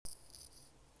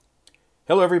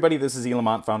Hello everybody, this is Ian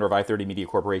Lamont, founder of i30 Media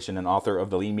Corporation and author of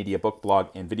the Lean Media book, blog,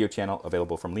 and video channel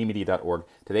available from leanmedia.org.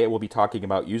 Today I will be talking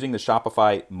about using the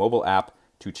Shopify mobile app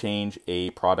to change a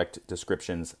product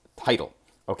description's title.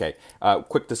 Okay,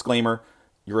 quick disclaimer,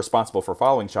 you're responsible for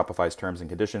following Shopify's terms and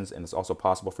conditions, and it's also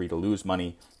possible for you to lose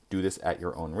money. Do this at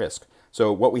your own risk.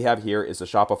 So what we have here is the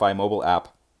Shopify mobile app.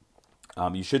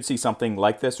 You should see something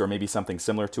like this or maybe something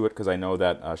similar to it, because I know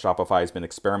that Shopify has been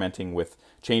experimenting with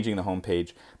changing the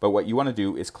homepage. But what you want to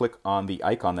do is click on the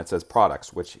icon that says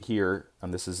products, which here,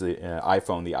 and this is the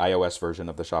iPhone, the iOS version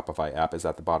of the Shopify app is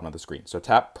at the bottom of the screen. So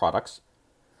tap products.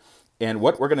 And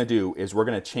what we're going to do is we're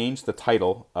going to change the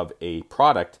title of a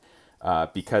product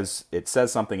because it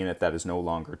says something in it that is no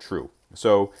longer true.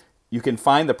 So you can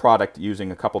find the product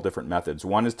using a couple different methods.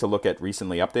 One is to look at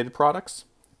recently updated products.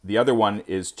 The other one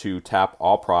is to tap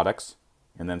all products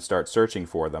and then start searching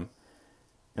for them.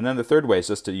 And then the third way is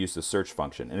just to use the search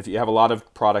function. And if you have a lot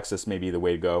of products, this may be the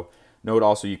way to go. Note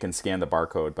also you can scan the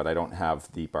barcode, but I don't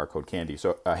have the barcode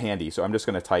handy. So I'm just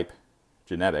going to type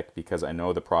genetic because I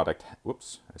know the product.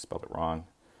 Whoops, I spelled it wrong.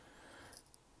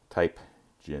 Type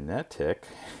genetic.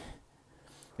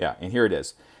 Yeah, and here it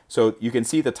is. So you can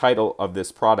see the title of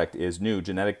this product is New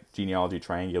Genetic Genealogy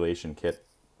Triangulation Kit.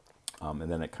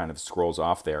 And then it kind of scrolls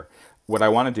off there. What I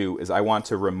want to do is I want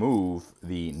to remove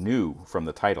the new from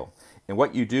the title. And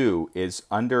what you do is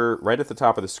right at the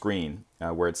top of the screen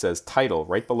where it says title,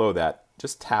 right below that,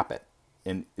 just tap it.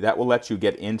 And that will let you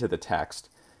get into the text.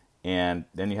 And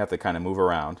then you have to kind of move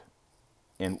around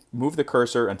and move the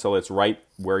cursor until it's right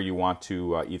where you want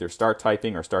to either start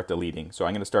typing or start deleting. So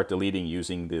I'm going to start deleting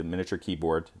using the miniature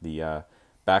keyboard, the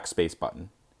backspace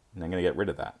button, and I'm going to get rid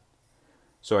of that.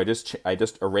 So I just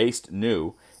erased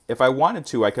new. If I wanted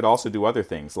to, I could also do other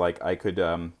things. Like I could,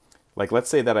 like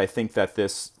let's say that I think that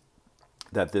the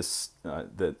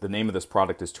name of this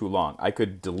product is too long. I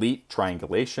could delete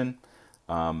triangulation.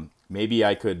 Maybe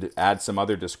I could add some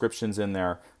other descriptions in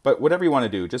there. But whatever you want to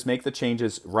do, just make the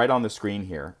changes right on the screen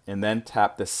here, and then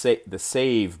tap the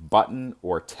save button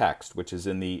or text, which is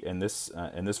in this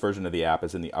version of the app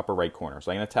is in the upper right corner.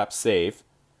 So I'm going to tap save.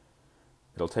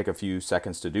 It'll take a few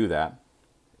seconds to do that.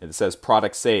 It says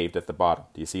product saved at the bottom.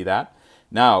 Do you see that?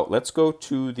 Now let's go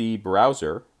to the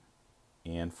browser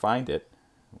and find it.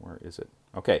 Where is it?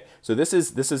 Okay, so this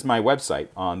is my website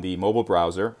on the mobile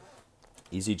browser,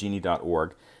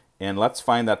 easygenie.org, and let's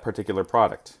find that particular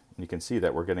product. And you can see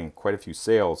that we're getting quite a few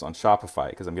sales on Shopify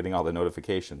because I'm getting all the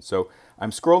notifications. So I'm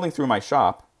scrolling through my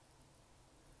shop,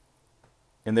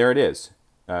 and there it is,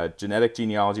 Genetic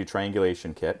Genealogy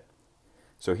Triangulation Kit.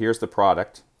 So here's the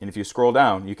product, and if you scroll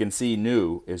down, you can see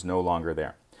new is no longer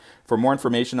there. For more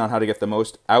information on how to get the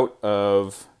most out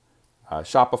of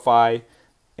Shopify,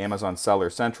 Amazon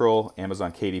Seller Central,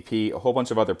 Amazon KDP, a whole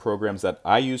bunch of other programs that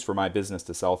I use for my business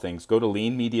to sell things, go to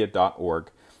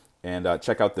leanmedia.org and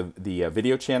check out the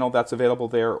video channel that's available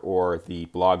there or the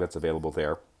blog that's available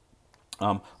there.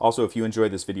 Also, if you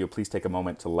enjoyed this video, please take a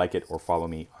moment to like it or follow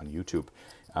me on YouTube.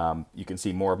 You can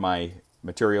see more of my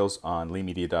materials on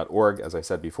leanmedia.org, as I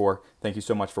said before. Thank you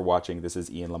so much for watching. This is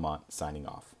Ian Lamont signing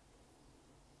off.